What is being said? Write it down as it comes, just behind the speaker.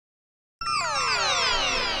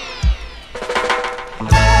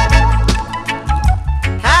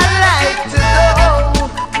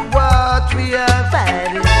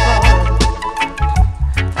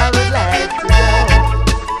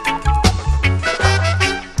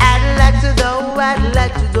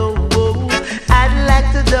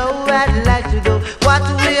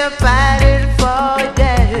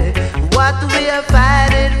are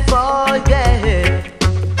fighting for, yeah.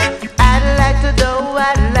 I'd like to know,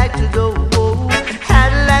 I'd like to know, oh.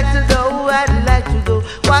 I'd like to know, I'd like to know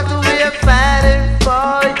what we are fighting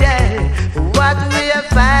for, yeah. What we are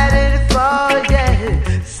fighting for, yeah.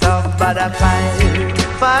 Somebody fight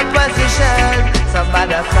for position,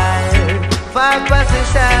 somebody fight for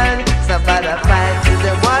position, somebody fight till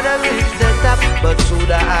they wanna reach the top, but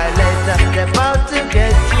sooner or later they're bound to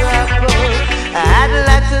get trouble. I'd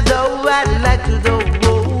like to know, I'd like to know,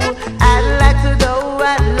 oh. I'd like to know,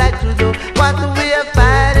 I'd like to know what we are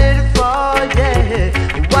fighting for, yeah.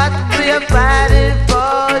 What we are fighting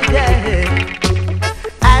for, yeah.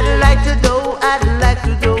 I'd like to know, I'd like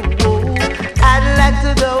to know, oh. I'd like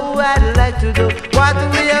to know, I'd like to know what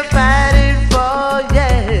we are fighting for,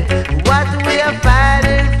 yeah. What we are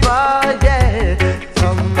fighting for, yeah.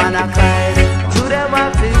 Some man are fighting to them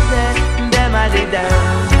offices, them are the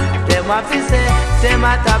down. Them offices, them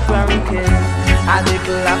are top ranking. And the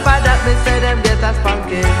clap that me say them get a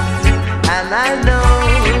spanking. And I know,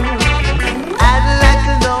 I'd like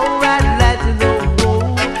to know, I'd like to know,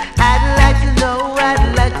 oh. I'd like to know, I'd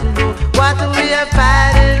like to know what we are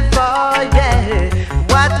fighting for, yeah.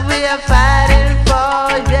 What we are fighting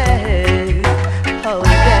for, yeah. Oh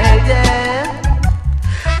yeah, yeah.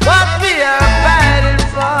 What we are fighting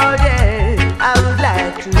for, yeah. I would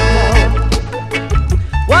like to know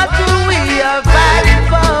what we are fighting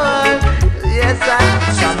for. Yes,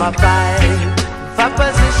 some are fighting for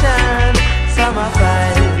position, some are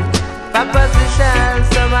fighting for position,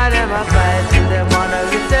 some of them are fighting, they wanna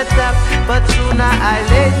reach the top, but sooner or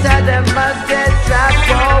later they must get trapped.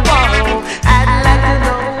 Oh, whoa. I'd like to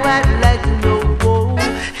know, I'd like to know, oh.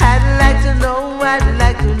 I'd like to know, I'd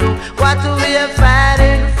like to know what we are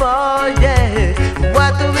fighting for, yeah.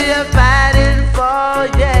 What we are fighting for,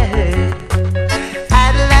 yeah.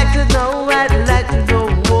 I'd like to know, I'd like to know,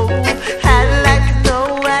 oh. I'd like to know,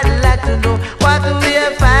 I'd like to know what we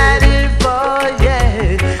are fighting for,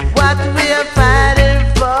 yeah. What we are fighting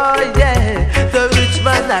for, yeah. The rich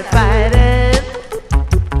man not fighting,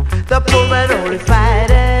 the poor man only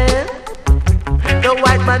fighting, the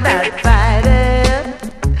white man not fighting,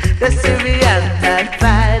 the Syrian not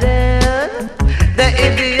fighting, the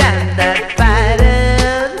Indian not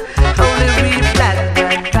fighting, only we black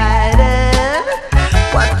man fighting.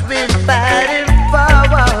 What we fighting for,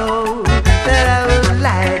 oh, that I would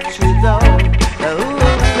like to know, oh,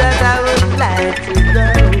 that I would like to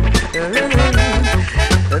know.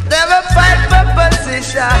 Never fight for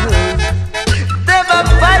position, never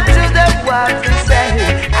fight to the what to say,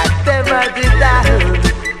 I never did that,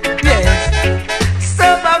 yes.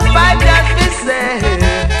 Some of fight that we say,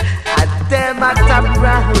 I them a top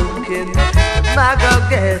ranking, them a go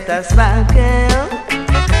get a spanking,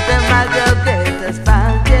 them a go get a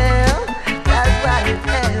spanking.